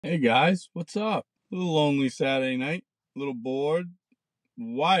Hey guys, what's up? A little lonely Saturday night, a little bored,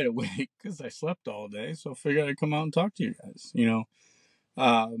 wide awake because I slept all day, so I figured I'd come out and talk to you guys.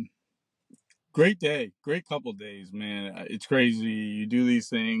 Um, great day, great couple days, man. It's crazy. You do these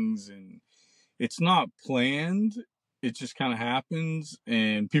things and it's not planned. It just kind of happens,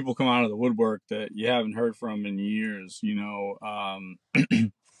 and people come out of the woodwork that you haven't heard from in years.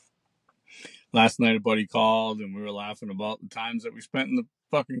 Last night a buddy called and we were laughing about the times that we spent in the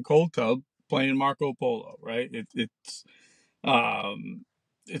fucking cold tub playing Marco Polo, right? Um,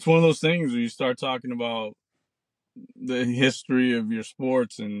 it's one of those things where you start talking about the history of your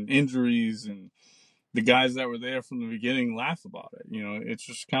sports and injuries, and the guys that were there from the beginning laugh about it. It's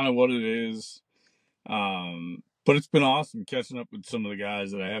just kind of what it is. But it's been awesome catching up with some of the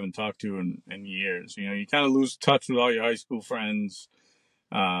guys that I haven't talked to in years. You kind of lose touch with all your high school friends.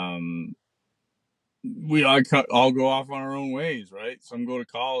 Um, we all go off on our own ways, right? Some go to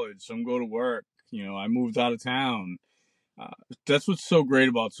college, some go to work. I moved out of town. Uh, that's what's so great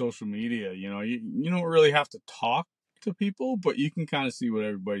about social media. You don't really have to talk to people, but you can kind of see what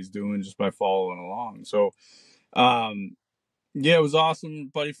everybody's doing just by following along. So, um, yeah, it was awesome.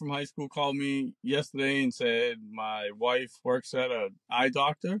 A buddy from high school called me yesterday and said my wife works at a eye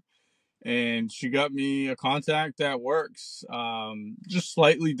doctor and she got me a contact that works. Just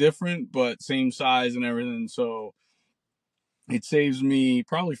slightly different, but same size and everything. So it saves me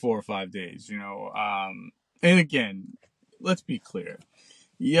probably 4 or 5 days. And again, let's be clear,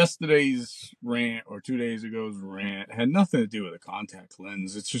 yesterday's rant or 2 days ago's rant had nothing to do with a contact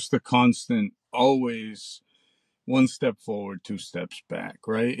lens. It's just the constant, always one step forward, two steps back,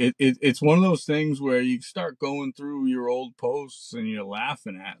 right? It's one of those things where you start going through your old posts and you're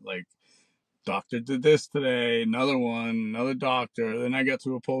laughing at, like, doctor did this today, another one, another doctor. Then I got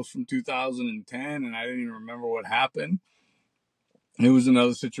to a post from 2010 and I didn't even remember what happened. It was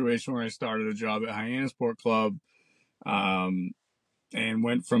another situation where I started a job at Hyannisport Club. Um, and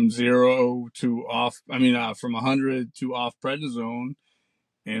went from zero to off. From 100 to off prednisone,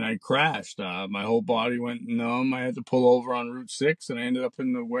 and I crashed. My whole body went numb. I had to pull over on Route 6, and I ended up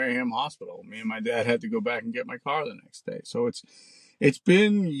in the Wareham Hospital. Me and my dad had to go back and get my car the next day. So it's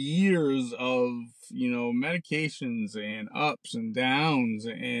been years of medications and ups and downs,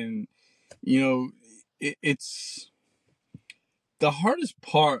 and it's the hardest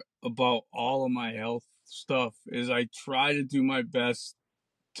part about all of my health stuff is I try to do my best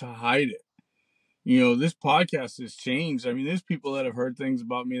to hide it. This podcast has changed. I mean, there's people that have heard things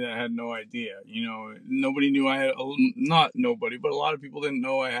about me that I had no idea. Nobody knew I had, not nobody, but a lot of people didn't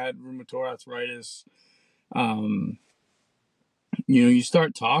know I had rheumatoid arthritis. Um, you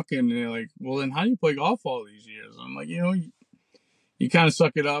start talking and they're like, well, then how do you play golf all these years? I'm like, you kind of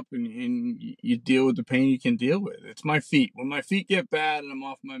suck it up and you deal with the pain you can deal with. It's my feet. When my feet get bad and I'm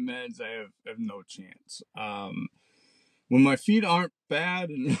off my meds, I have no chance. When my feet aren't bad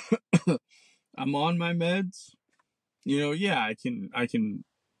and I'm on my meds, yeah, I can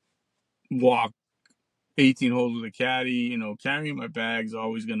walk 18 holes with a caddy. Carrying my bag's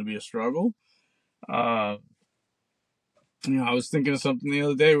always going to be a struggle. Uh, I was thinking of something the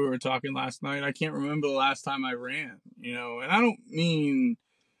other day. We were talking last night. I can't remember the last time I ran. And I don't mean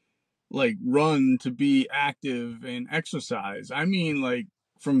like run to be active and exercise. I mean like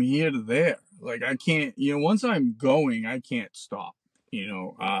from here to there. Like I can't. Once I'm going, I can't stop. You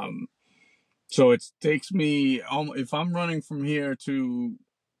know. So it takes me. If I'm running from here to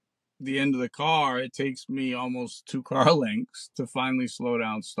the end of the car, it takes me almost two car lengths to finally slow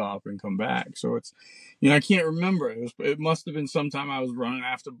down, stop, and come back. So it's, I can't remember. It must have been sometime I was running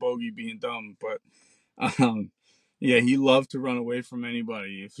after Bogey being dumb, but yeah, he loved to run away from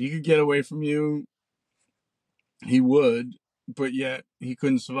anybody. If he could get away from you, he would, but yet he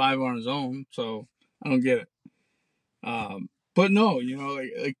couldn't survive on his own. So I don't get it. But no,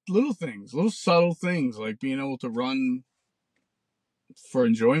 like little things, little subtle things, like being able to run for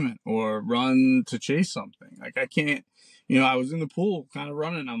enjoyment or run to chase something. Like I can't, I was in the pool kind of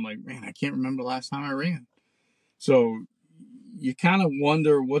running. I'm like, man, I can't remember the last time I ran. So you kind of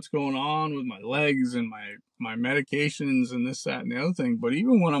wonder what's going on with my legs and my medications and this, that, and the other thing. But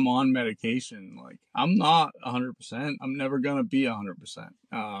even when I'm on medication, like I'm not 100%. I'm never gonna be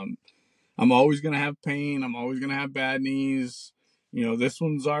 100%. I'm always gonna have pain. I'm always gonna have bad knees. This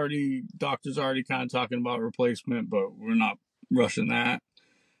one's already doctor's already kind of talking about replacement, but we're not rushing that.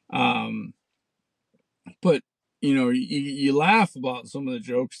 Um, but you laugh about some of the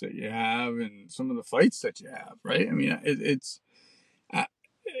jokes that you have and some of the fights that you have, right? I mean, it's uh,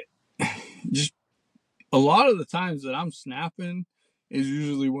 just a lot of the times that I'm snapping is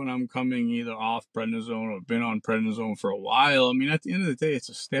usually when I'm coming either off prednisone or been on prednisone for a while. I mean, at the end of the day, it's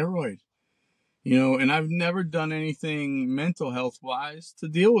a steroid, and I've never done anything mental health wise to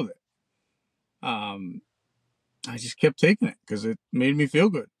deal with it. I just kept taking it because it made me feel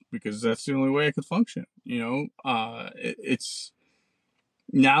good, because that's the only way I could function. It's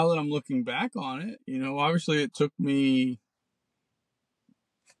now that I'm looking back on it, obviously it took me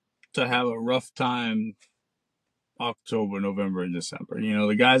to have a rough time October, November, and December.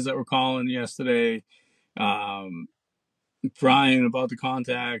 The guys that were calling yesterday, um, Brian about the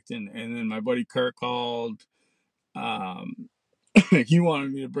contact, and then my buddy Kurt called. Um, he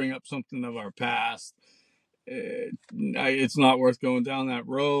wanted me to bring up something of our past. It's not worth going down that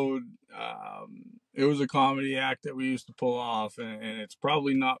road. It was a comedy act that we used to pull off, and it's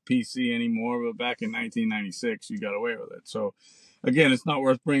probably not PC anymore, but back in 1996, you got away with it. So, again, it's not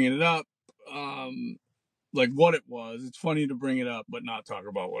worth bringing it up. Like what it was. It's funny to bring it up, but not talk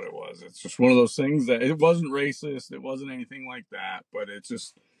about what it was. It's just one of those things that it wasn't racist. It wasn't anything like that, but it's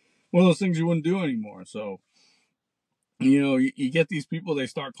just one of those things you wouldn't do anymore. So, you get these people, they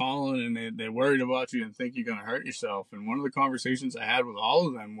start calling and they're worried about you and think you're going to hurt yourself. And one of the conversations I had with all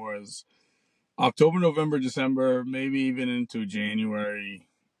of them was October, November, December, maybe even into January.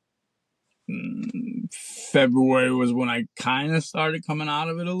 February was when I kind of started coming out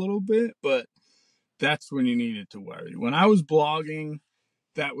of it a little bit, but that's when you needed to worry. When I was blogging,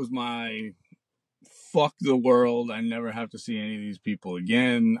 that was my fuck the world. I never have to see any of these people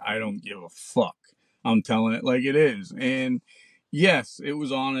again. I don't give a fuck. I'm telling it like it is. And yes, it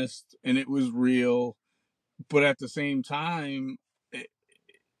was honest and it was real. But at the same time,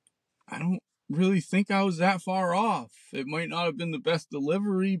 I don't really think I was that far off. It might not have been the best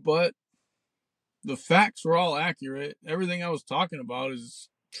delivery, but the facts were all accurate. Everything I was talking about is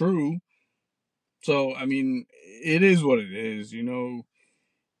true. So, I mean, it is what it is,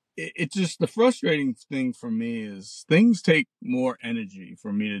 It just, the frustrating thing for me is things take more energy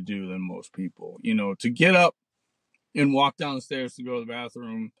for me to do than most people. To get up and walk down the stairs to go to the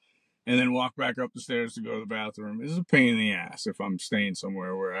bathroom and then walk back up the stairs to go to the bathroom is a pain in the ass if I'm staying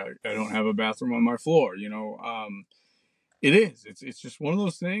somewhere where I don't have a bathroom on my floor. It is. It's just one of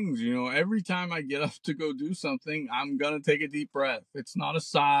those things, every time I get up to go do something, I'm going to take a deep breath. It's not a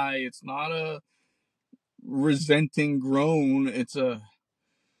sigh. It's not a resenting groan. It's a,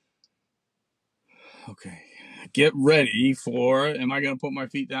 okay, get ready for, am I going to put my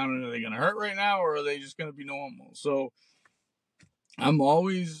feet down and are they going to hurt right now, or are they just going to be normal? So I'm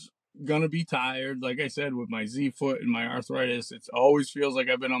always going to be tired. Like I said, with my Z foot and my arthritis, it always feels like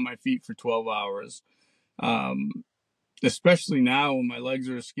I've been on my feet for 12 hours. Especially now when my legs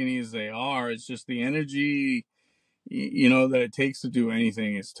are as skinny as they are, it's just the energy, that it takes to do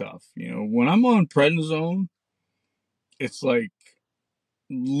anything is tough. When I'm on prednisone, it's like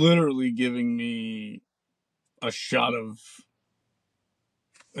literally giving me a shot of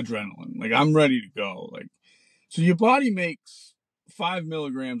adrenaline. Like I'm ready to go. Like, so your body makes 5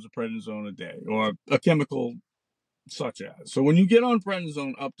 milligrams of prednisone a day, or a chemical such as. So when you get on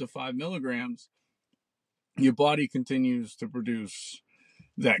prednisone up to 5 milligrams, your body continues to produce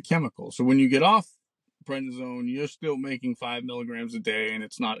that chemical. So when you get off prednisone, you're still making 5 milligrams a day, and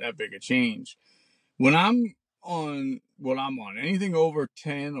it's not that big a change. When I'm on what I'm on, anything over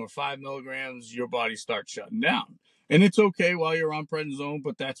 10 or 5 milligrams, your body starts shutting down. And it's okay while you're on prednisone,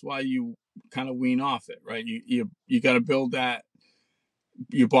 but that's why you kind of wean off it, right? You got to build that,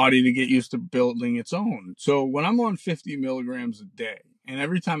 your body, to get used to building its own. So when I'm on 50 milligrams a day, and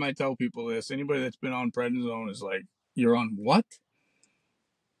every time I tell people this, anybody that's been on prednisone is like, you're on what?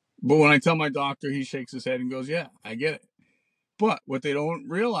 But when I tell my doctor, he shakes his head and goes, yeah, I get it. But what they don't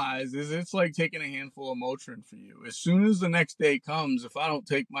realize is it's like taking a handful of Motrin for you. As soon as the next day comes, if I don't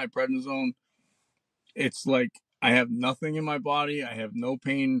take my prednisone, it's like I have nothing in my body. I have no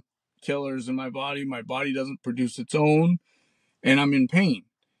pain killers in my body. My body doesn't produce its own, and I'm in pain.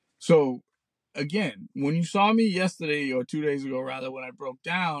 So again, when you saw me yesterday, or 2 days ago rather, when I broke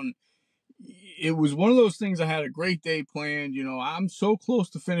down, it was one of those things. I had a great day planned. I'm so close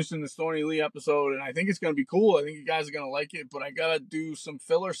to finishing the Stony Lee episode, and I think it's going to be cool. I think you guys are going to like it, but I got to do some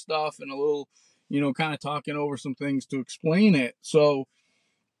filler stuff and a little, kind of talking over some things to explain it. So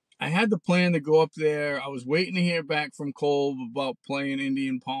I had the plan to go up there. I was waiting to hear back from Kolb about playing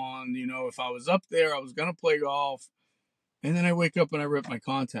Indian Pond. If I was up there, I was going to play golf. And then I wake up and I rip my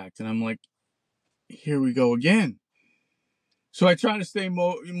contact, and I'm like, here we go again. So I try to stay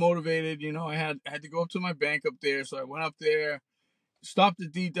motivated. I had to go up to my bank up there. So I went up there, stopped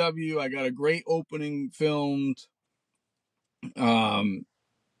at DW. I got a great opening filmed. And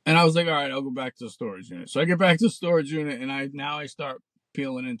I was like, all right, I'll go back to the storage unit. So I get back to the storage unit, and I start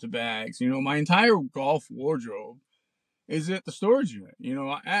peeling into bags. My entire golf wardrobe is at the storage unit.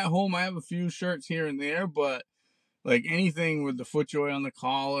 At home I have a few shirts here and there, but like anything with the FootJoy on the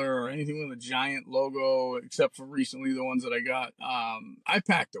collar or anything with a giant logo, except for recently the ones that I got, I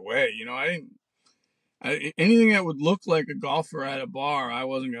packed away. I didn't. Anything that would look like a golfer at a bar, I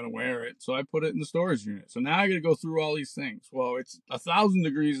wasn't gonna wear it, so I put it in the storage unit. So now I got to go through all these things. Well, it's 1,000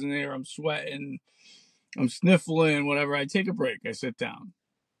 degrees in there. I'm sweating. I'm sniffling. Whatever. I take a break. I sit down.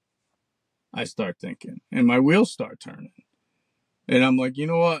 I start thinking, and my wheels start turning. And I'm like, you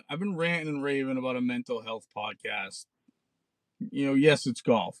know what? I've been ranting and raving about a mental health podcast. Yes, it's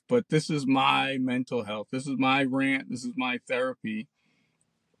golf, but this is my mental health. This is my rant. This is my therapy.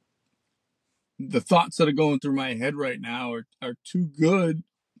 The thoughts that are going through my head right now are too good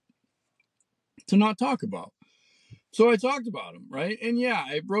to not talk about. So I talked about them, right? And yeah,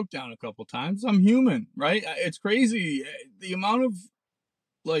 I broke down a couple times. I'm human, right? It's crazy the amount of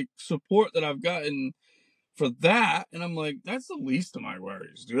like support that I've gotten for that. And I'm like, that's the least of my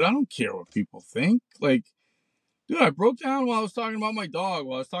worries, dude. I don't care what people think. Like, dude, I broke down while I was talking about my dog,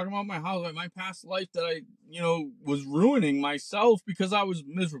 while I was talking about my house, like my past life that I, was ruining myself because I was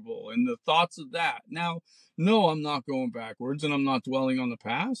miserable and the thoughts of that. Now, no, I'm not going backwards and I'm not dwelling on the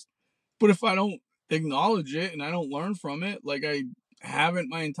past. But if I don't acknowledge it and I don't learn from it, like I haven't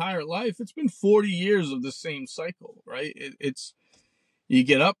my entire life, it's been 40 years of the same cycle, right? It's you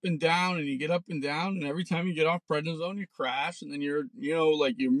get up and down and you get up and down, and every time you get off prednisone, you crash, and then you're,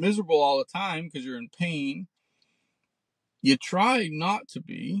 like you're miserable all the time because you're in pain. You try not to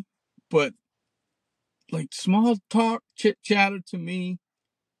be, but like small talk, chit chatter to me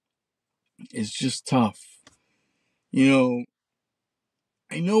is just tough. I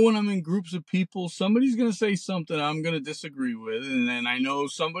know when I'm in groups of people, somebody's going to say something I'm going to disagree with. And then I know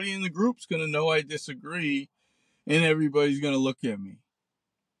somebody in the group's going to know I disagree. And everybody's going to look at me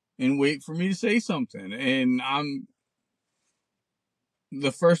and wait for me to say something. And I'm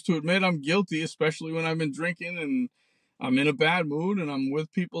the first to admit I'm guilty, especially when I've been drinking and I'm in a bad mood and I'm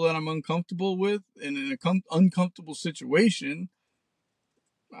with people that I'm uncomfortable with and in an uncomfortable situation.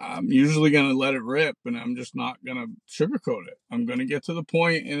 I'm usually going to let it rip and I'm just not going to sugarcoat it. I'm going to get to the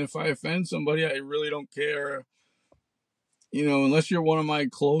point, and if I offend somebody, I really don't care. Unless you're one of my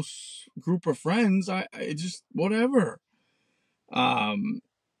close group of friends, I just, whatever.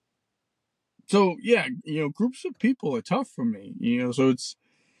 So yeah, groups of people are tough for me, so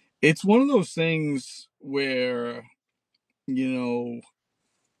it's one of those things where, when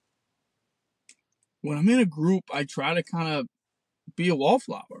I'm in a group, I try to kind of be a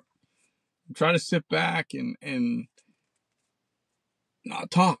wallflower. Try to sit back and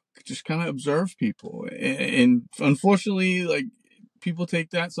not talk, just kind of observe people. And unfortunately, like people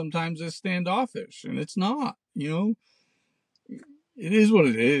take that sometimes as standoffish, and it's not. It is what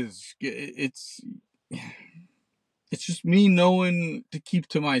it is. It's just me knowing to keep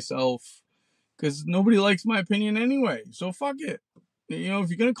to myself because nobody likes my opinion anyway. So fuck it. If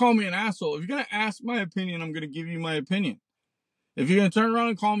you're gonna call me an asshole, if you're gonna ask my opinion, I'm gonna give you my opinion. If you're gonna turn around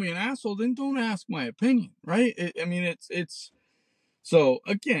and call me an asshole, then don't ask my opinion, right? It's so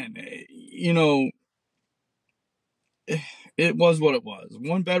again, it was what it was.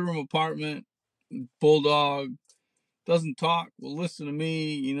 1-bedroom apartment, bulldog, doesn't talk, will listen to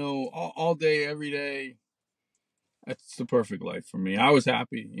me, all day, every day. That's the perfect life for me. I was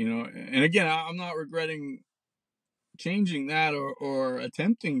happy, and again, I'm not regretting changing that or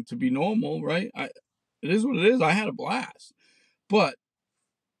attempting to be normal, right? It is what it is. I had a blast, but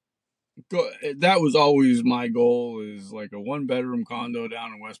that was always my goal, is like a 1-bedroom condo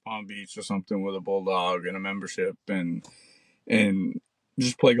down in West Palm Beach or something with a bulldog and a membership and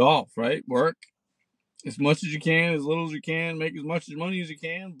just play golf, right? Work as much as you can, as little as you can, make as much money as you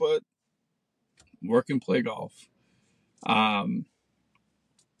can, but work and play golf.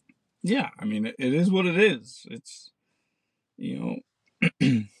 Yeah, I mean, it is what it is. It's,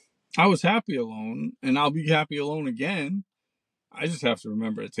 I was happy alone and I'll be happy alone again. I just have to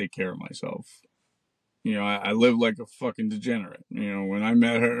remember to take care of myself. I live like a fucking degenerate. When I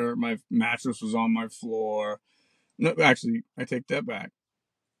met her, my mattress was on my floor. No, actually, I take that back.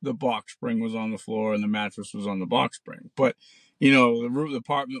 The box spring was on the floor and the mattress was on the box spring. But, the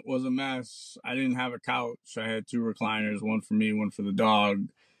apartment was a mess. I didn't have a couch. I had 2 recliners, one for me, one for the dog.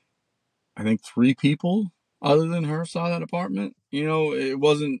 I think 3 people other than her saw that apartment. It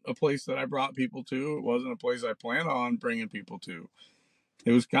wasn't a place that I brought people to. It wasn't a place I planned on bringing people to.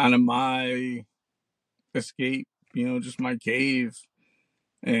 It was kind of my escape, just my cave.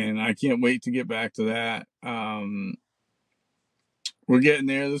 And I can't wait to get back to that. We're getting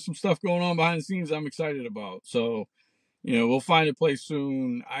there. There's some stuff going on behind the scenes I'm excited about. So, We'll find a place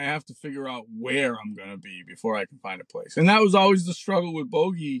soon. I have to figure out where I'm going to be before I can find a place. And that was always the struggle with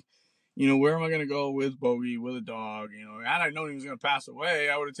Bogey. Where am I going to go with Bogey, with a dog? Had I known he was going to pass away,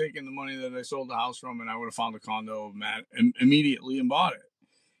 I would have taken the money that I sold the house from and I would have found a condo immediately and bought it.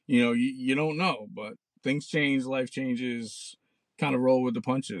 You don't know, but things change, life changes, kind of roll with the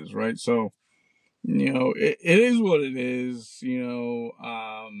punches, right? So, it is what it is.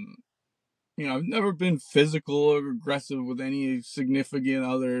 I've never been physical or aggressive with any significant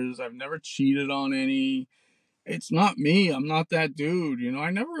others. I've never cheated on any. It's not me. I'm not that dude.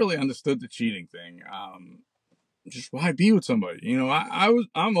 I never really understood the cheating thing. Just why be with somebody?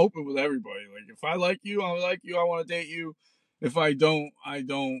 I'm open with everybody. Like if I like you, I like you. I want to date you. If I don't, I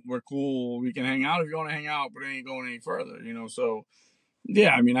don't. We're cool. We can hang out if you want to hang out, but it ain't going any further. So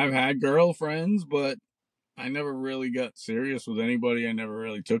yeah. I've had girlfriends, but I never really got serious with anybody. I never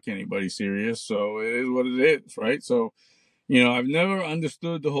really took anybody serious. So it is what it is, right? So, I've never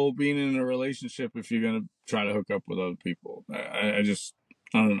understood the whole being in a relationship if you're going to try to hook up with other people. I just,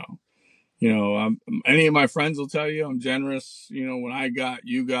 I don't know. Any of my friends will tell you I'm generous. When I got,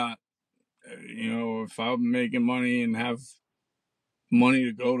 you got. If I'm making money and have money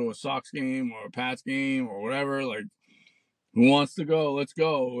to go to a Sox game or a Pats game or whatever, like, who wants to go? Let's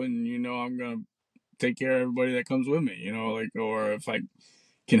go. And, I'm going to take care of everybody that comes with me, or if I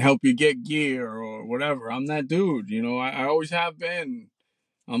can help you get gear or whatever. I'm that dude, I always have been.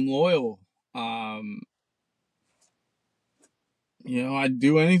 I'm loyal. I'd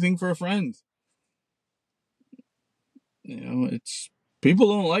do anything for a friend. It's people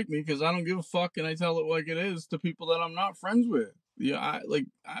don't like me because I don't give a fuck and I tell it like it is to people that I'm not friends with.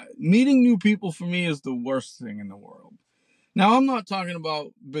 Meeting new people for me is the worst thing in the world. Now, I'm not talking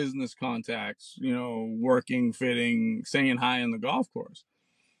about business contacts, working, fitting, saying hi on the golf course.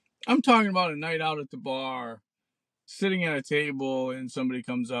 I'm talking about a night out at the bar, sitting at a table, and somebody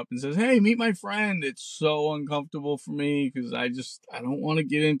comes up and says, "Hey, meet my friend." It's so uncomfortable for me because I don't want to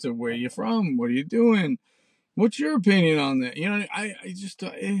get into where you're from, what are you doing, what's your opinion on that.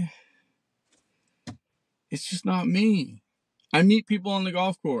 It's just not me. I meet people on the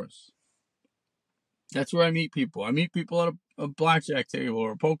golf course. That's where I meet people. I meet people at a blackjack table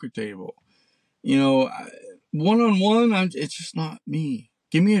or a poker table. One on one, it's just not me.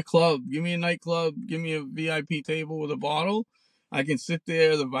 Give me a club, give me a nightclub, give me a VIP table with a bottle. I can sit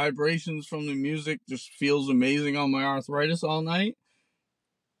there. The vibrations from the music just feels amazing on my arthritis all night.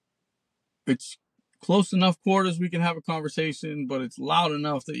 It's close enough quarters we can have a conversation, but it's loud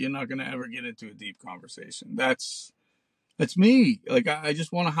enough that you're not going to ever get into a deep conversation. That's me. Like I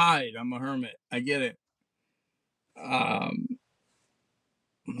just want to hide. I'm a hermit. I get it.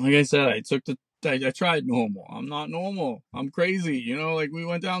 Like I said, I tried normal. I'm not normal. I'm crazy. Like we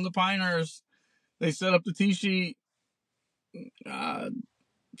went down to Pinehurst. They set up the tee sheet.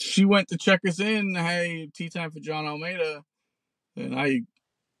 She went to check us in. Hey, tea time for John Almeida. And I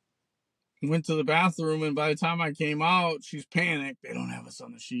went to the bathroom, and by the time I came out, she's panicked. They don't have us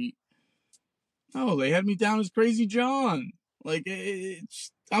on the sheet. No, they had me down as Crazy John. Like,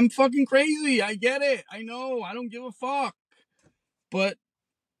 I'm fucking crazy. I get it. I know. I don't give a fuck. But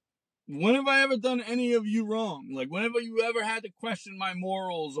when have I ever done any of you wrong? Like, whenever you ever had to question my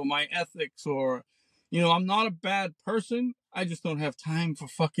morals or my ethics or, I'm not a bad person. I just don't have time for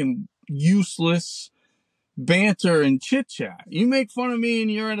fucking useless banter and chit chat. You make fun of me and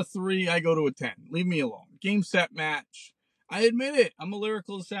you're at a 3, I go to a 10. Leave me alone. Game, set, match. I admit it. I'm a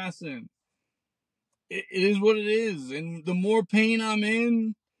lyrical assassin. It is what it is. And the more pain I'm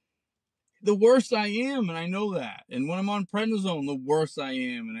in, the worse I am, and I know that. And when I'm on prednisone, the worse I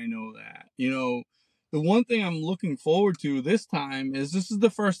am, and I know that. The one thing I'm looking forward to this time is this is the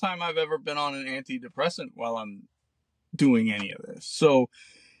first time I've ever been on an antidepressant while I'm doing any of this. So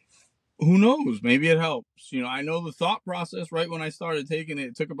who knows? Maybe it helps. I know the thought process right when I started taking it,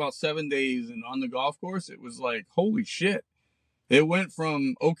 it took about 7 days, and on the golf course, it was like, holy shit. It went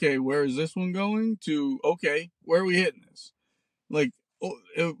from, okay, where is this one going to, okay, where are we hitting this? Like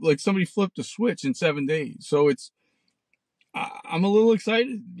somebody flipped a switch in 7 days. So I'm a little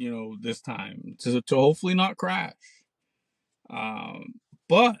excited, this time to hopefully not crash.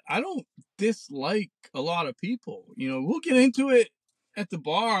 But I don't dislike a lot of people. We'll get into it at the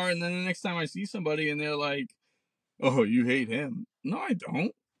bar, and then the next time I see somebody and they're like, "Oh, you hate him?" No, I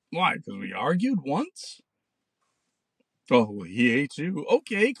don't. Why? Because we argued once. Oh, well, he hates you.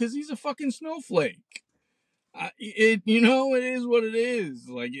 Okay, because he's a fucking snowflake. It is what it is.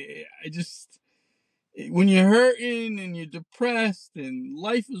 Like I just when you're hurting and you're depressed and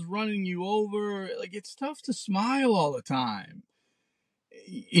life is running you over, like it's tough to smile all the time.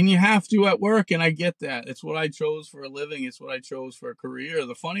 and you have to at work, and I get that. It's what I chose for a living. It's what I chose for a career.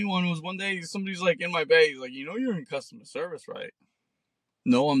 The funny one was one day somebody's like in my bay, he's like, you're in customer service, right?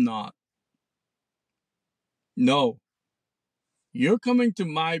 No, I'm not. No, you're coming to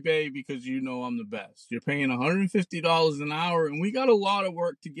my bay because you know I'm the best. You're paying $150 an hour, and we got a lot of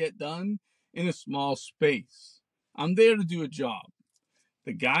work to get done in a small space. I'm there to do a job.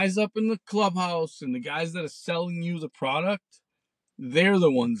 The guys up in the clubhouse and the guys that are selling you the product, they're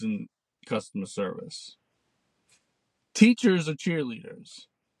the ones in customer service. Teachers are cheerleaders.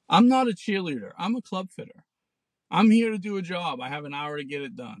 I'm not a cheerleader. I'm a club fitter. I'm here to do a job. I have an hour to get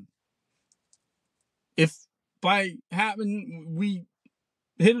it done. If by having we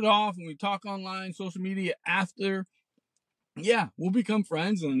hit it off and we talk online, social media after, yeah, we'll become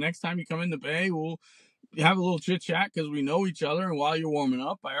friends. And the next time you come in the bay, we'll have a little chit chat because we know each other. And while you're warming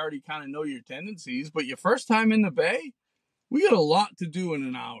up, I already kind of know your tendencies. But your first time in the bay, we got a lot to do in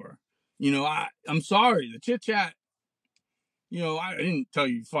an hour. I'm sorry, the chit chat. I didn't tell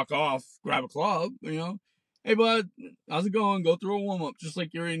you fuck off, grab a club. Hey bud, how's it going? Go through a warm up, just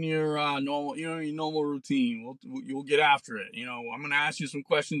like you're in your normal, your normal routine. You'll get after it. I'm gonna ask you some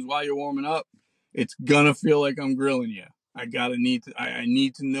questions while you're warming up. It's gonna feel like I'm grilling you. I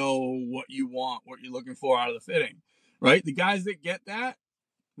need to know what you want, what you're looking for out of the fitting, right? The guys that get that,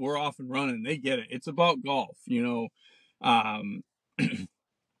 we're off and running. They get it. It's about golf. Um,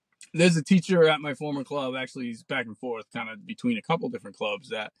 there's a teacher at my former club, actually he's back and forth kind of between a couple different clubs,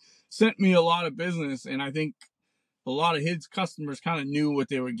 that sent me a lot of business, and I think a lot of his customers kind of knew what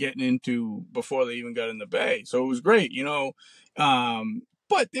they were getting into before they even got in the bay. So it was great.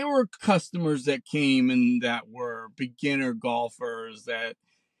 But there were customers that came and that were beginner golfers that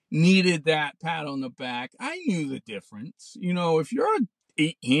needed that pat on the back. I knew the difference. If you're a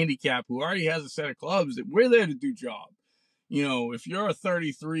 8 handicap who already has a set of clubs, that we're there to do job. If you're a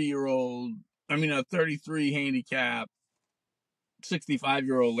 33 handicap,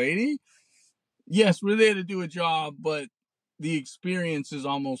 65-year-old lady, yes, we're there to do a job, but the experience is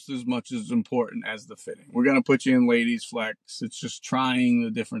almost as much as important as the fitting. We're going to put you in ladies flex. It's just trying the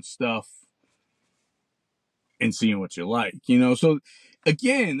different stuff and seeing what you like. So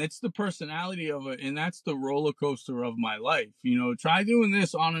again, that's the personality of it, and that's the roller coaster of my life. Try doing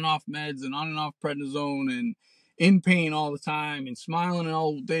this on and off meds and on and off prednisone and in pain all the time and smiling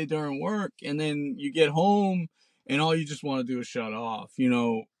all day during work, and then you get home and all you just want to do is shut off.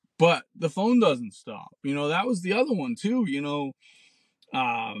 But the phone doesn't stop. That was the other one too.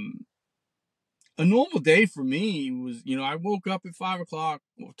 A normal day for me was, I woke up at 5 o'clock,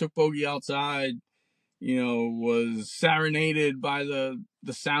 took Bogey outside, was serenaded by the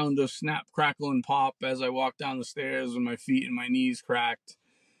sound of snap, crackle, and pop as I walked down the stairs with my feet and my knees cracked.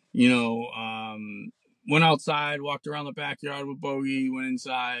 Went outside, walked around the backyard with Bogey, went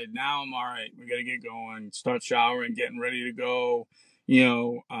inside. Now I'm all right. We got to get going, start showering, getting ready to go.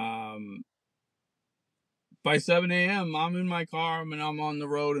 By 7 a.m., I'm in my car and I'm on the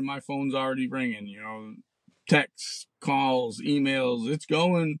road and my phone's already ringing, texts, calls, emails, it's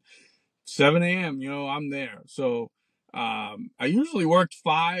going. 7 a.m., I'm there. So I usually worked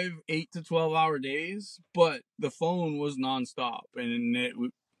 8 to 12 hour days, but the phone was nonstop, and it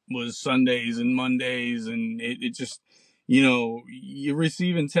was Sundays and Mondays, and it just, you're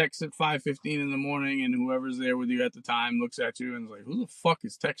receiving texts at 5:15 in the morning, and whoever's there with you at the time looks at you and is like, who the fuck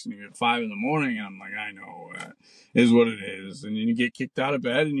is texting you at 5 in the morning? And I'm like, I know, is what it is. And then you get kicked out of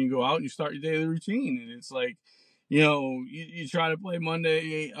bed and you go out and you start your daily routine, and it's like, you try to play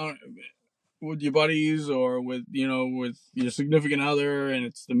Monday with your buddies or with your significant other, and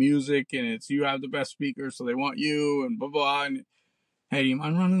it's the music and it's you have the best speaker, so they want you and blah blah. And hey, you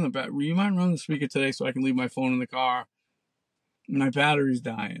mind running the speaker today so I can leave my phone in the car? My battery's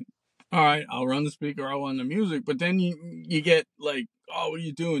dying. All right, I'll run the speaker, I'll run the music. But then you get like, oh, what are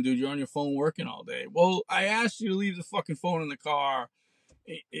you doing, dude? You're on your phone working all day. Well, I asked you to leave the fucking phone in the car.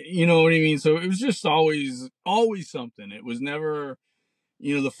 You know what I mean? So it was just always something. It was never,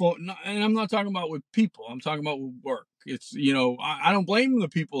 the phone. And I'm not talking about with people. I'm talking about with work. It's, I don't blame the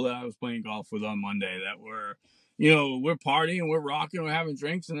people that I was playing golf with on Monday that were, we're partying, we're rocking, we're having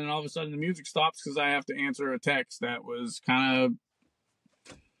drinks, and then all of a sudden the music stops because I have to answer a text that was kind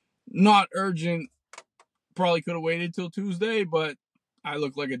of not urgent. Probably could have waited till Tuesday, but I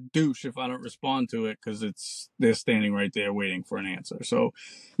look like a douche if I don't respond to it because they're standing right there waiting for an answer. So,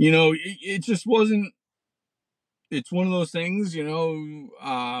 it just wasn't. It's one of those things,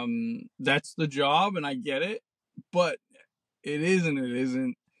 that's the job, and I get it, but it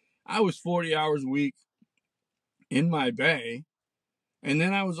isn't. I was 40 hours a week in my bay, and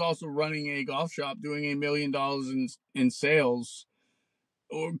then I was also running a golf shop doing $1 million in sales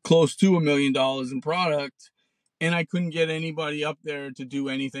or close to $1 million in product, and I couldn't get anybody up there to do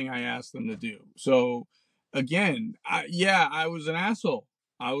anything I asked them to do. So again, I was an asshole.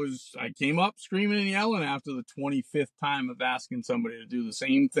 I came up screaming and yelling after the 25th time of asking somebody to do the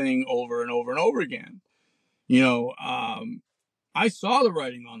same thing over and over and over again. I saw the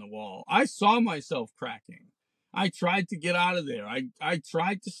writing on the wall. I saw myself cracking. I tried to get out of there. I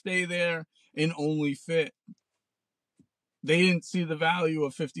tried to stay there and only fit. They didn't see the value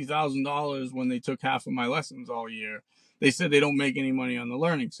of $50,000 when they took half of my lessons all year. They said they don't make any money on the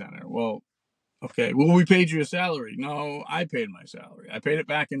learning center. Well, okay, well, we paid you a salary. No, I paid my salary. I paid it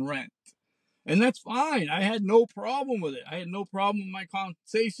back in rent. And that's fine. I had no problem with it. I had no problem with my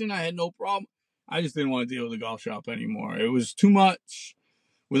compensation. I had no problem. I just didn't want to deal with the golf shop anymore. It was too much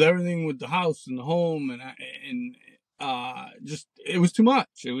with everything with the house and the home and just it was too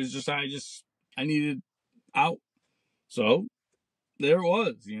much. It was just I needed out. So there it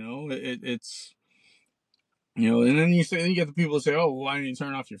was, it's and then you get the people that say, oh, well, why didn't you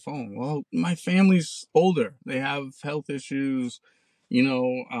turn off your phone? Well, my family's older. They have health issues,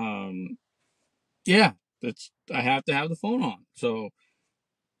 yeah, I have to have the phone on. So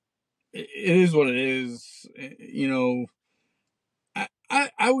it is what it is.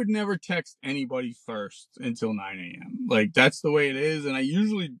 I would never text anybody first until 9 a.m. Like, that's the way it is. And I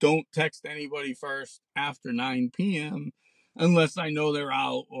usually don't text anybody first after 9 p.m. unless I know they're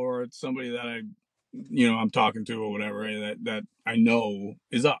out or it's somebody that I'm talking to or whatever that I know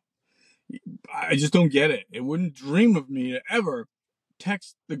is up. I just don't get it. It wouldn't dream of me to ever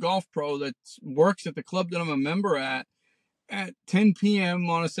text the golf pro that works at the club that I'm a member at 10 p.m.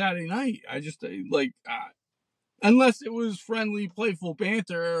 on a Saturday night. I just unless it was friendly, playful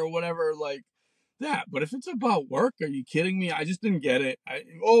banter or whatever like that. But if it's about work, are you kidding me? I just didn't get it. I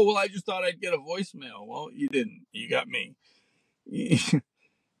just thought I'd get a voicemail. Well, you didn't. You got me.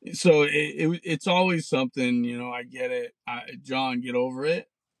 So it's always something, I get it. John, get over it.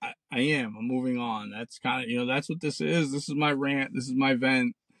 I am. I'm moving on. That's kind of, that's what this is. This is my rant. This is my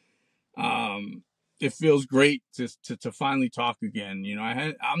vent. It feels great to finally talk again.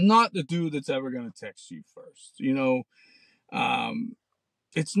 I'm not the dude that's ever going to text you first.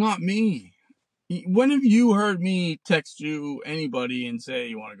 It's not me. When have you heard me text you, anybody, and say,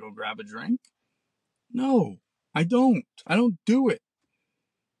 you want to go grab a drink? No, I don't. I don't do it.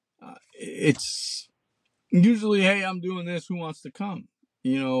 It's usually, hey, I'm doing this. Who wants to come?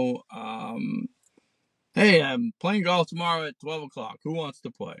 Hey, I'm playing golf tomorrow at 12 o'clock. Who wants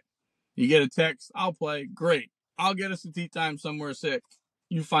to play? You get a text. I'll play. Great. I'll get us a tee time somewhere sick.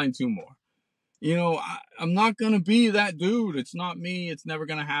 You find two more. I'm not going to be that dude. It's not me. It's never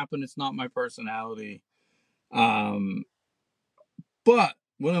going to happen. It's not my personality. But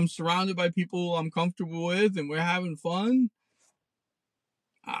when I'm surrounded by people I'm comfortable with and we're having fun,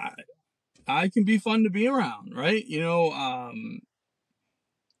 I can be fun to be around, right?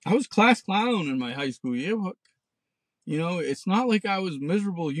 I was class clown in my high school yearbook. It's not like I was a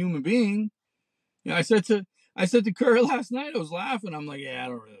miserable human being. I said to Kerr last night, I was laughing. I'm like, yeah, I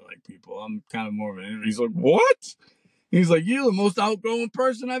don't really like people. I'm kind of more of an. He's like, what? He's like, you're the most outgoing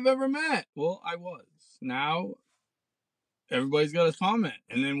person I've ever met. Well, I was. Now everybody's got a comment,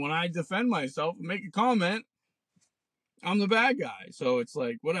 and then when I defend myself and make a comment, I'm the bad guy. So it's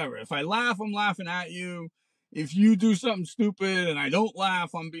like, whatever. If I laugh, I'm laughing at you. If you do something stupid and I don't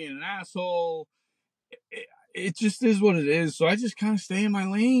laugh, I'm being an asshole. It just is what it is. So I just kind of stay in my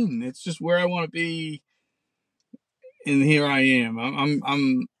lane. It's just where I want to be. And here I am.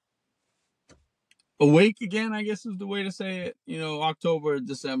 I'm awake again, I guess is the way to say it. October,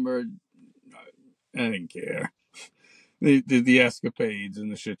 December, I didn't care. The escapades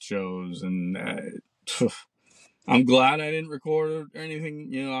and the shit shows, and I'm glad I didn't record or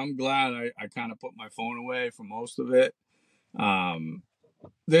anything. I'm glad I kind of put my phone away for most of it.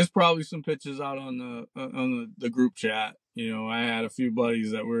 There's probably some pictures out on the group chat. I had a few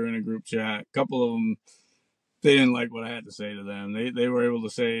buddies that were in a group chat. A couple of them, they didn't like what I had to say to them. They were able to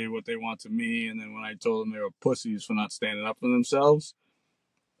say what they want to me, and then when I told them they were pussies for not standing up for themselves,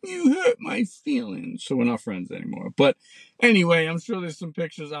 you hurt my feelings. So we're not friends anymore. But anyway, I'm sure there's some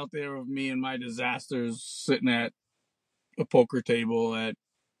pictures out there of me and my disasters sitting at a poker table at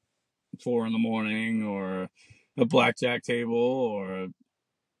 4 a.m. or a blackjack table or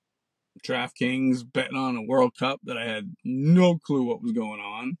DraftKings betting on a World Cup that I had no clue what was going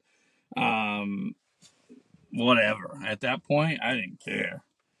on. Whatever. At that point, I didn't care.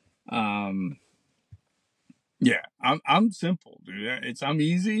 Yeah, I'm simple, dude. I'm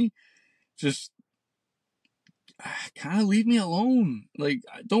easy. Just kind of leave me alone. Like,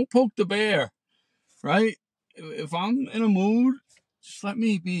 don't poke the bear, right? If I'm in a mood, Just let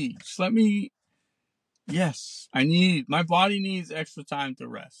me be. Just let me. Yes, my body needs extra time to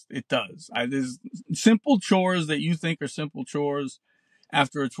rest. It does. There's simple chores that you think are simple chores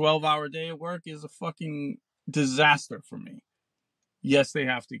after a 12-hour day at work is a fucking disaster for me. Yes, they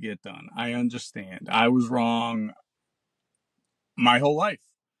have to get done. I understand. I was wrong my whole life.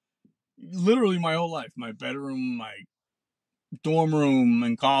 Literally my whole life. My bedroom, my dorm room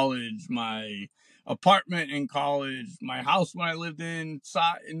in college, my apartment in college, my house when I lived in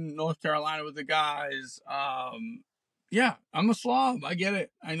North Carolina with the guys. Yeah, I'm a slob. I get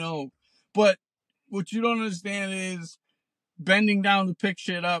it. I know. But what you don't understand is bending down to pick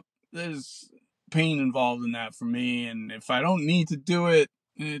shit up. There's pain involved in that for me. And if I don't need to do it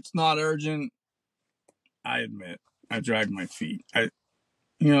and it's not urgent, I admit I drag my feet. I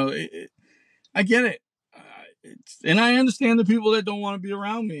get it. And I understand the people that don't want to be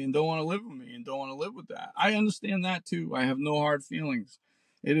around me and don't want to live with me and don't want to live with that. I understand that too. I have no hard feelings.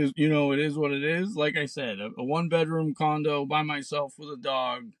 It is, it is what it is. Like I said, a 1-bedroom condo by myself with a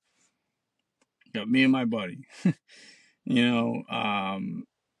dog. Got me and my buddy. you know,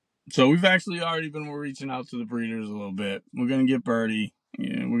 so we've actually already been reaching out to the breeders a little bit. We're gonna get Birdie.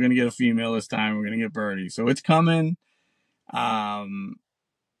 We're gonna get a female this time. We're gonna get Birdie. So it's coming.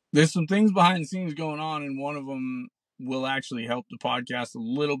 There's some things behind the scenes going on, and one of them will actually help the podcast a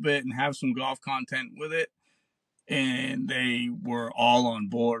little bit and have some golf content with it. And they were all on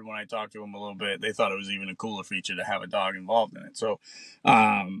board when I talked to them a little bit. They thought it was even a cooler feature to have a dog involved in it. So,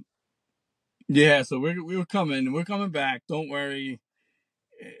 yeah, so we're coming. We're coming back. Don't worry.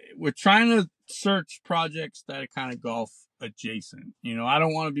 We're trying to search projects that are kind of golf adjacent. I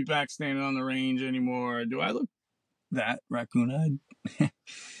don't want to be back standing on the range anymore. Do I look that raccoon-eyed?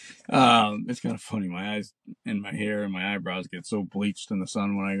 It's kind of funny. My eyes and my hair and my eyebrows get so bleached in the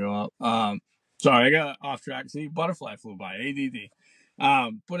sun when I go out. Sorry, I got off track. See, butterfly flew by. ADD.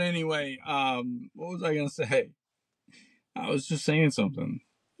 But anyway, what was I gonna say? I was just saying something.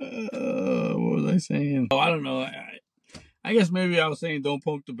 What was I saying? Oh, I don't know. I guess maybe I was saying don't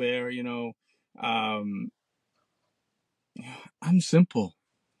poke the bear. I'm simple.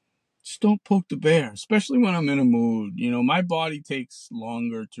 Just don't poke the bear, especially when I'm in a mood. My body takes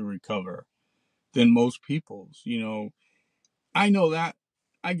longer to recover than most people's. I know that.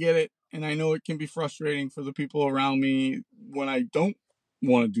 I get it. And I know it can be frustrating for the people around me when I don't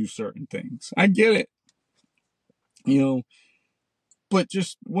want to do certain things. I get it. But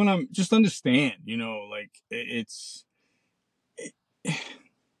just when just understand, like it's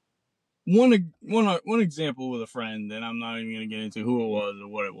one example with a friend, and I'm not even going to get into who it was or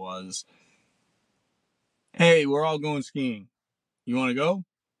what it was. Hey, we're all going skiing. You want to go?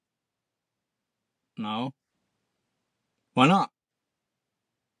 No. Why not?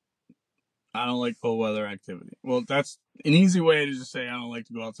 I don't like cold weather activity. Well, that's an easy way to just say I don't like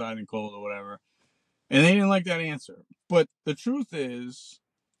to go outside in cold or whatever. And they didn't like that answer. But the truth is,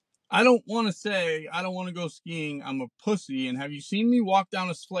 I don't want to say I don't want to go skiing. I'm a pussy. And have you seen me walk down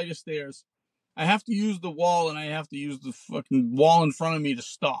a flight of stairs? I have to use the wall and I have to use the fucking wall in front of me to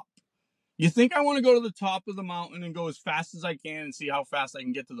stop. You think I want to go to the top of the mountain and go as fast as I can and see how fast I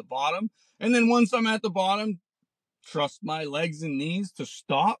can get to the bottom? And then once I'm at the bottom, trust my legs and knees to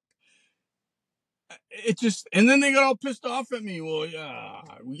stop? And then they got all pissed off at me. Well, yeah,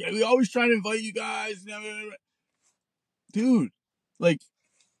 we always try to invite you guys. Dude, like,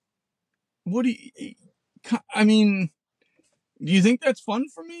 what do you, I mean, do you think that's fun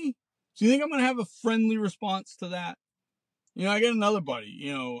for me? Do you think I'm going to have a friendly response to that? I get another buddy,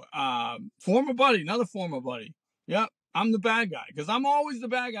 another former buddy. Yep, I'm the bad guy because I'm always the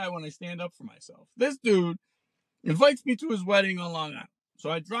bad guy when I stand up for myself. This dude invites me to his wedding on Long Island. So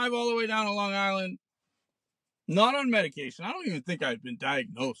I drive all the way down to Long Island, not on medication. I don't even think I've been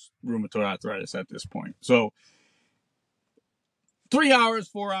diagnosed rheumatoid arthritis at this point. So 3 hours,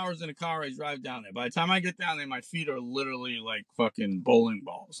 4 hours in a car, I drive down there. By the time I get down there, my feet are literally like fucking bowling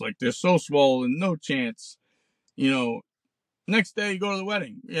balls. Like they're so swollen, no chance. Next day you go to the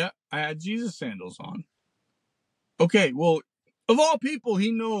wedding. Yeah, I had Jesus sandals on. Okay, well, of all people,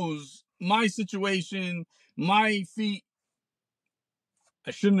 he knows my situation, my feet. I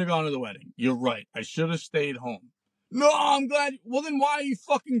shouldn't have gone to the wedding. You're right. I should have stayed home. No, I'm glad. Well, then why are you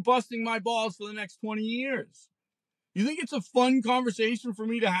fucking busting my balls for the next 20 years? You think it's a fun conversation for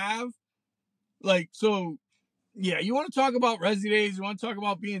me to have? Yeah, you want to talk about resi days, you want to talk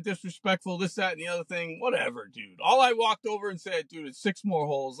about being disrespectful, this, that, and the other thing, whatever, dude. All I walked over and said, dude, it's 6 more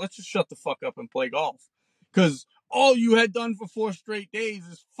holes. Let's just shut the fuck up and play golf. Because all you had done for 4 straight days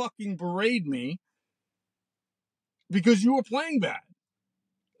is fucking berate me because you were playing bad.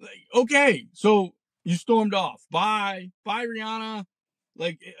 Okay, so you stormed off. Bye. Bye, Rihanna.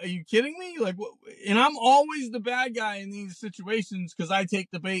 Like, are you kidding me? Like, and I'm always the bad guy in these situations because I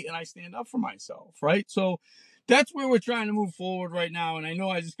take the bait and I stand up for myself, right? So that's where we're trying to move forward right now. And I know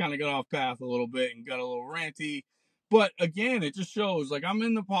I just kind of got off path a little bit and got a little ranty, but again, it just shows like I'm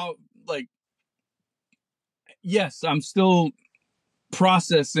in the like, yes, I'm still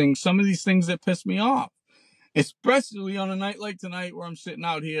processing some of these things that piss me off, especially on a night like tonight where I'm sitting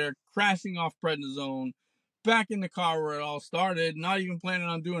out here crashing off prednisone, back in the car where it all started, not even planning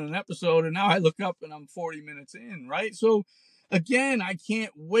on doing an episode, and now I look up and I'm 40 minutes in, right? So again, I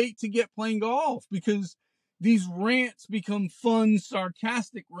can't wait to get playing golf because these rants become fun,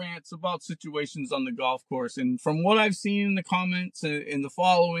 sarcastic rants about situations on the golf course. And from what I've seen in the comments and in the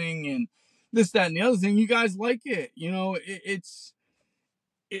following and this, that, and the other thing, you guys like it. You know, it,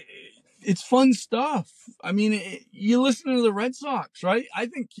 it's fun stuff. I mean, you listen to the Red Sox, right? I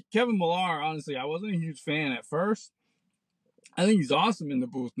think Kevin Millar, honestly, I wasn't a huge fan at first. I think he's awesome in the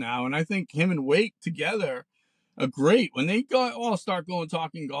booth now, and I think him and Wake together are great. When they all start going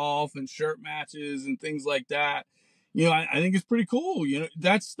talking golf and shirt matches and things like that, you know, I think it's pretty cool. You know,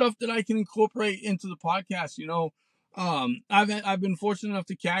 that's stuff that I can incorporate into the podcast. You know, I've been fortunate enough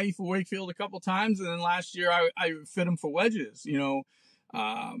to caddy for Wakefield a couple times, and then last year I fit him for wedges. You know,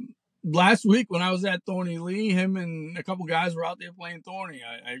 um, last week when I was at Thorny Lee, him and a couple guys were out there playing Thorny.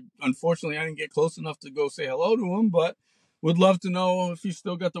 I unfortunately I didn't get close enough to go say hello to him, but would love to know if he's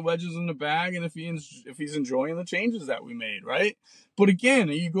still got the wedges in the bag and if he's enjoying the changes that we made, right? But again,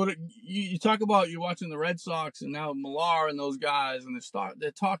 you talk about you're watching the Red Sox and now Millar and those guys, and they're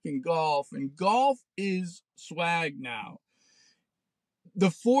talking golf, and golf is swag now.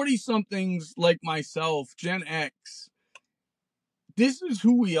 The 40 somethings like myself, Gen X, this is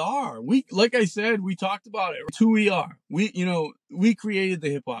who we are. We, like I said, we talked about it. It's who we are. We created the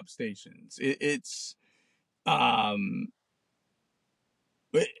hip hop stations. Um,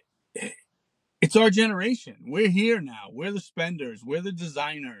 it's our generation. We're here now. We're the spenders. We're the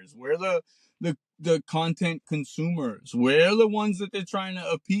designers. We're the content consumers. We're the ones that they're trying to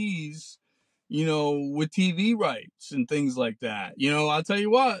appease, you know, with TV rights and things like that. You know, I'll tell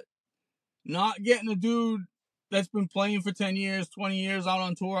you what, not getting a dude that's been playing for 10 years, 20 years out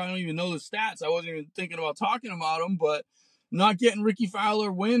on tour. I don't even know the stats. I wasn't even thinking about talking about him, but not getting Ricky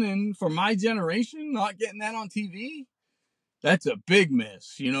Fowler winning for my generation, not getting that on TV, that's a big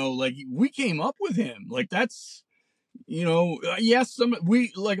miss. You know, like we came up with him. Like that's, you know, yes,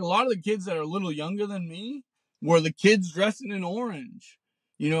 we like a lot of the kids that are a little younger than me were the kids dressing in orange.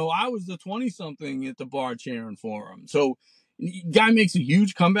 You know, I was the 20 something at the bar cheering for him. So, guy makes a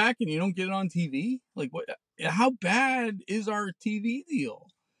huge comeback and you don't get it on TV. Like, what? How bad is our TV deal?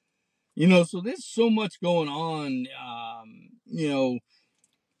 You know, so there's so much going on. You know,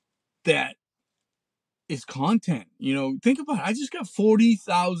 that is content. You know, think about it. I just got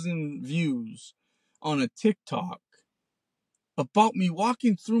 40,000 views on a TikTok about me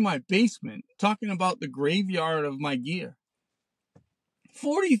walking through my basement talking about the graveyard of my gear.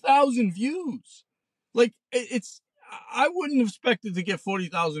 40,000 views. Like, I wouldn't have expected to get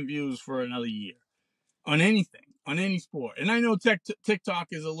 40,000 views for another year on anything, on any sport. And I know TikTok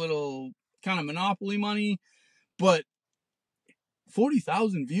is a little kind of monopoly money, but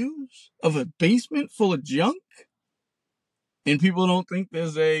 40,000 views of a basement full of junk, and people don't think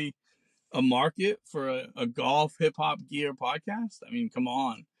there's a market for a golf hip hop gear podcast. I mean, come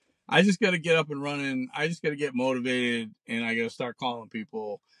on. I just got to get up and running. I just got to get motivated, and I got to start calling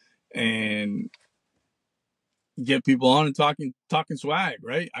people and get people on and talking swag,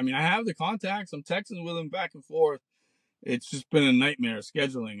 right? I mean, I have the contacts. I'm texting with them back and forth. It's just been a nightmare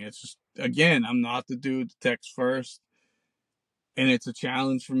scheduling. It's just, again, I'm not the dude to text first, and it's a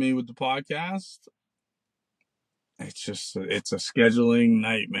challenge for me with the podcast. It's a scheduling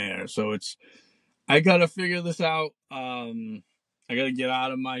nightmare. So I gotta figure this out. I gotta get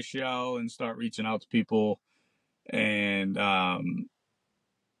out of my shell and start reaching out to people. And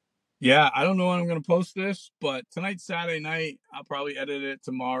yeah, I don't know when I'm gonna post this, but tonight's Saturday night. I'll probably edit it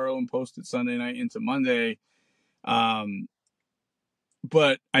tomorrow and post it Sunday night into Monday.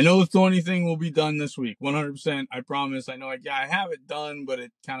 But I know the Thorny thing will be done this week, 100%. I promise. I know I have it done, but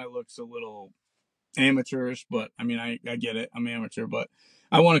it kind of looks a little amateurish. But I mean, I get it. I'm amateur, but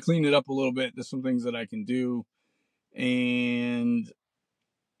I want to clean it up a little bit. There's some things that I can do. And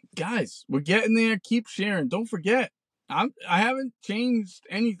guys, we're getting there. Keep sharing. Don't forget, I haven't changed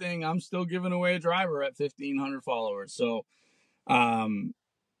anything. I'm still giving away a driver at 1,500 followers. So,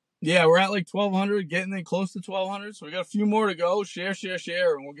 yeah, we're at like 1,200, getting there close to 1,200. So we got a few more to go. Share,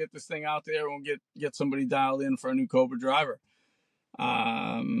 and we'll get this thing out there. And we'll get somebody dialed in for a new Cobra driver.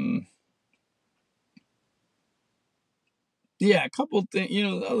 Yeah, a couple things,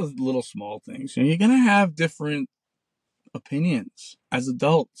 other little small things. You're gonna have different opinions as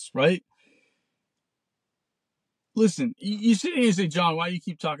adults, right? Listen, you sit here and say, John, why do you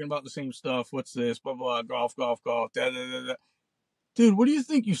keep talking about the same stuff? What's this? Blah blah. Golf, golf, golf. Da da da da. Dude, what do you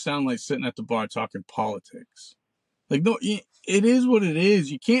think you sound like sitting at the bar talking politics? Like, no, it is what it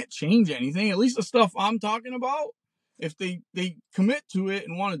is. You can't change anything. At least the stuff I'm talking about, if they commit to it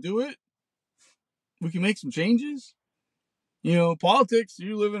and want to do it, we can make some changes. Politics.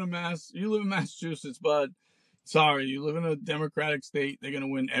 You live in Massachusetts, bud. Sorry, you live in a Democratic state. They're gonna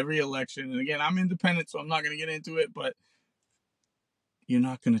win every election. And again, I'm independent, so I'm not gonna get into it. But you're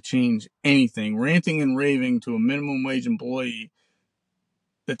not gonna change anything. Ranting and raving to a minimum wage employee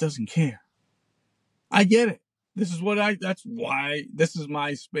that doesn't care. I get it. That's why this is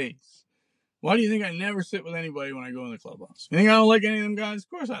my space. Why do you think I never sit with anybody when I go in the clubhouse? You think I don't like any of them guys? Of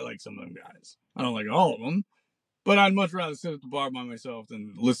course I like some of them guys. I don't like all of them, but I'd much rather sit at the bar by myself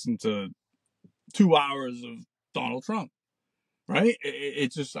than listen to 2 hours of Donald Trump, right? I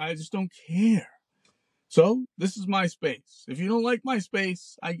just don't care. So this is my space. If you don't like my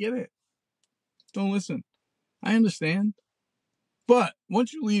space, I get it. Don't listen. I understand. But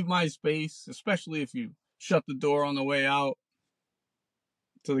once you leave my space, especially if you shut the door on the way out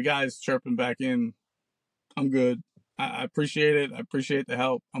to the guys chirping back in, I'm good. I appreciate it. I appreciate the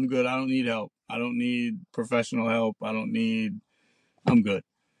help. I'm good. I don't need help. I don't need professional help. I'm good.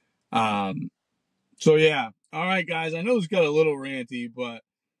 So yeah. All right, guys. I know it's got a little ranty, but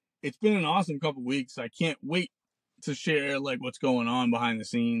it's been an awesome couple weeks. I can't wait to share like what's going on behind the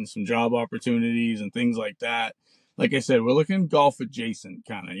scenes, some job opportunities and things like that. Like I said, we're looking golf adjacent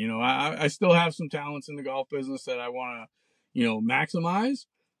kind of. I still have some talents in the golf business that I want to, maximize,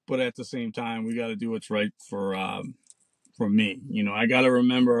 but at the same time, we got to do what's right for me. I got to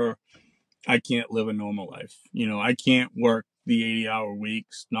remember I can't live a normal life. I can't work the 80-hour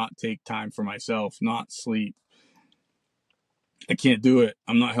weeks, not take time for myself, not sleep. I can't do it.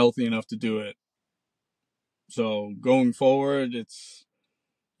 I'm not healthy enough to do it. So going forward, it's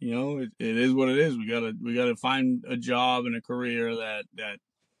it is what it is. We gotta find a job and a career that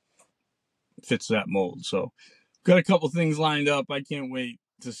fits that mold. So got a couple things lined up. I can't wait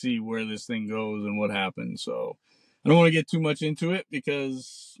to see where this thing goes and what happens. So I don't want to get too much into it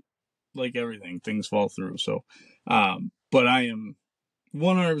because, like everything, things fall through. So, but I am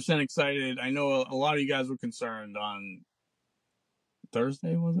 100% excited. I know a lot of you guys were concerned on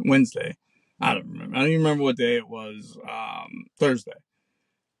Thursday, was it? Wednesday. I don't remember. I don't even remember what day it was. Thursday.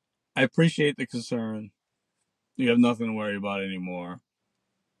 I appreciate the concern. You have nothing to worry about anymore.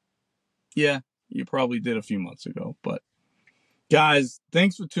 Yeah, you probably did a few months ago. But guys,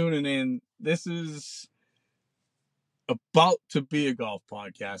 thanks for tuning in. This is about to be a golf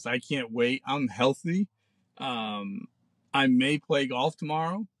podcast. I can't wait. I'm healthy. I may play golf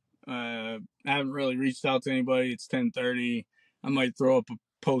tomorrow. I haven't really reached out to anybody. It's 10:30. I might throw up a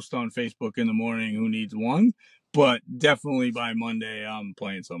post on Facebook in the morning. Who needs one? But definitely by Monday, I'm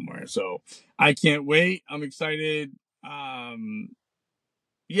playing somewhere. So I can't wait. I'm excited. Yeah,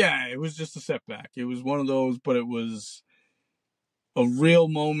 it was just a setback. It was one of those, but it was a real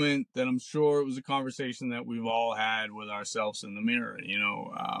moment that I'm sure it was a conversation that we've all had with ourselves in the mirror.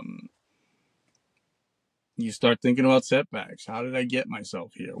 You start thinking about setbacks. How did I get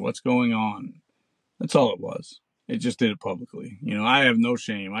myself here? What's going on? That's all it was. It just did it publicly. I have no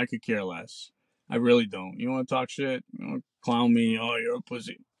shame. I could care less. I really don't. You want to talk shit? You want to clown me? Oh, you're a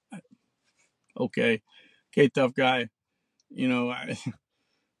pussy. Okay. Okay, tough guy.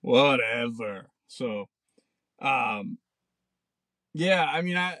 Whatever. So, um, yeah, I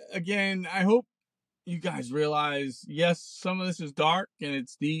mean, I hope you guys realize, yes, some of this is dark and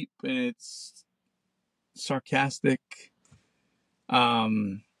it's deep and it's sarcastic.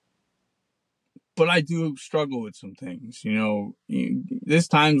 But I do struggle with some things. There's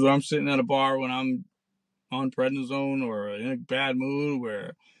times where I'm sitting at a bar when I'm on prednisone or in a bad mood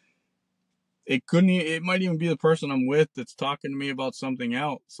where it might even be the person I'm with that's talking to me about something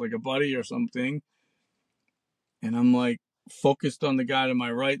else, like a buddy or something. And I'm like focused on the guy to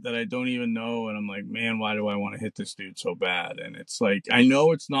my right that I don't even know. And I'm like, man, why do I want to hit this dude so bad? And it's like, I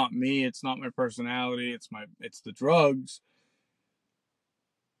know it's not me. It's not my personality. It's the drugs.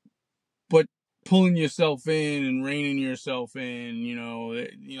 But pulling yourself in and reining yourself in,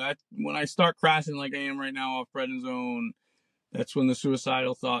 when I start crashing like I am right now off prednisone, that's when the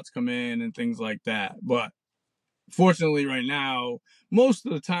suicidal thoughts come in and things like that. But fortunately, right now, most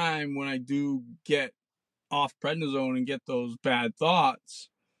of the time when I do get off prednisone and get those bad thoughts,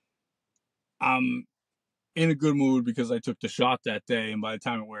 I'm in a good mood because I took the shot that day, and by the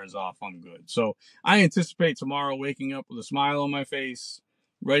time it wears off, I'm good. So I anticipate tomorrow waking up with a smile on my face,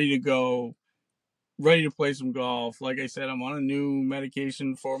 ready to go, ready to play some golf. Like I said, I'm on a new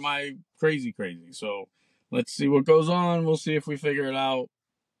medication for my crazy. So let's see what goes on. We'll see if we figure it out.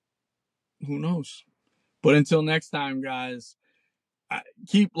 Who knows? But until next time, guys,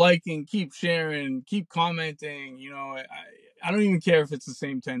 keep liking, keep sharing, keep commenting. I don't even care if it's the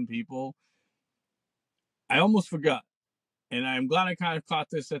same 10 people. I almost forgot. And I'm glad I kind of caught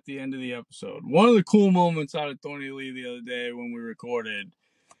this at the end of the episode. One of the cool moments out of Tony Lee the other day when we recorded,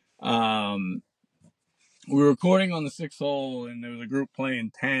 we were recording on the 6th hole, and there was a group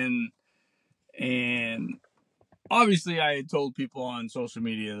playing 10. And obviously, I had told people on social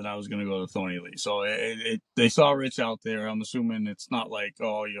media that I was going to go to Tony Lee. So they saw Rich out there. I'm assuming it's not like,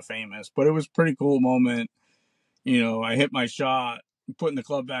 oh, you're famous. But it was a pretty cool moment. I hit my shot, putting the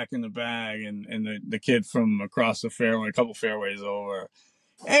club back in the bag, and the kid from across the fairway, a couple fairways over,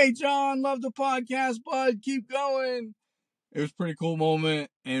 "Hey, John, love the podcast, bud. Keep going." It was a pretty cool moment.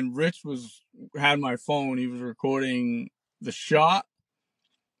 And Rich had my phone. He was recording the shot.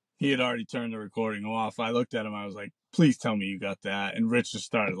 He had already turned the recording off. I looked at him. I was like, "Please tell me you got that." And Rich just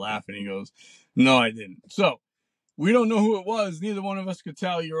started laughing. He goes, "No, I didn't." So we don't know who it was. Neither one of us could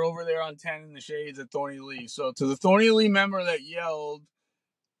tell. You're over there on 10 in the shades at Thorny Lee. So to the Thorny Lee member that yelled,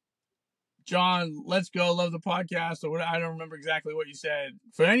 "John, let's go, love the podcast," or what, I don't remember exactly what you said.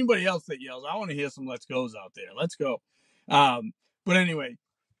 For anybody else that yells, I want to hear some let's goes out there. Let's go. But anyway,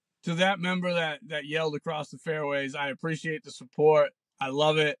 to that member that yelled across the fairways, I appreciate the support. I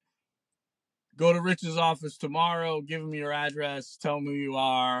love it. Go to Rich's office tomorrow. Give him your address. Tell him who you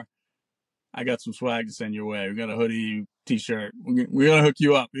are. I got some swag to send your way. We got a hoodie, t-shirt. We're going to hook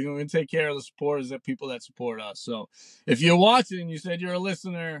you up. We're going to take care of the supporters, that people that support us. So if you're watching, you said you're a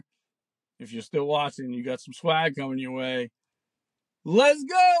listener. If you're still watching, you got some swag coming your way. Let's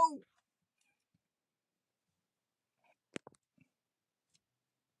go.